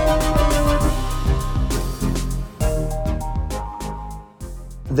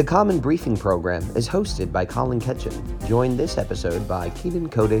 The Common Briefing Program is hosted by Colin Ketchen, joined this episode by Keenan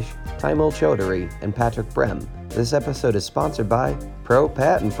Kodish, Taimul Chaudhary, and Patrick Brem. This episode is sponsored by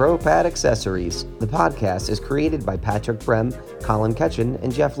ProPat and ProPat Accessories. The podcast is created by Patrick Brem, Colin Ketchen,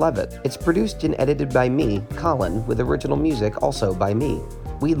 and Jeff Levitt. It's produced and edited by me, Colin, with original music also by me.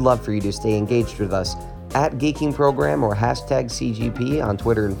 We'd love for you to stay engaged with us at Geeking Program or hashtag CGP on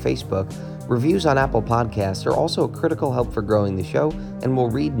Twitter and Facebook. Reviews on Apple Podcasts are also a critical help for growing the show, and we'll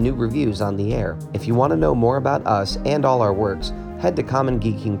read new reviews on the air. If you want to know more about us and all our works, head to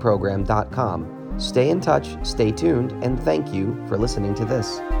commongeekingprogram.com. Stay in touch, stay tuned, and thank you for listening to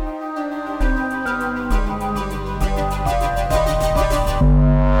this.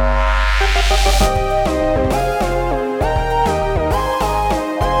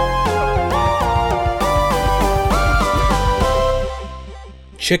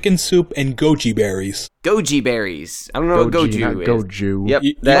 Chicken soup and goji berries. Goji berries. I don't know what goju is. Goju. Yep.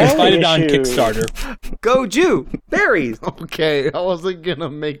 You can find it on Kickstarter. Goju berries. Okay, I wasn't gonna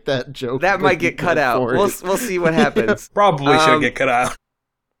make that joke. That might get cut out. We'll see what happens. Probably should get cut out.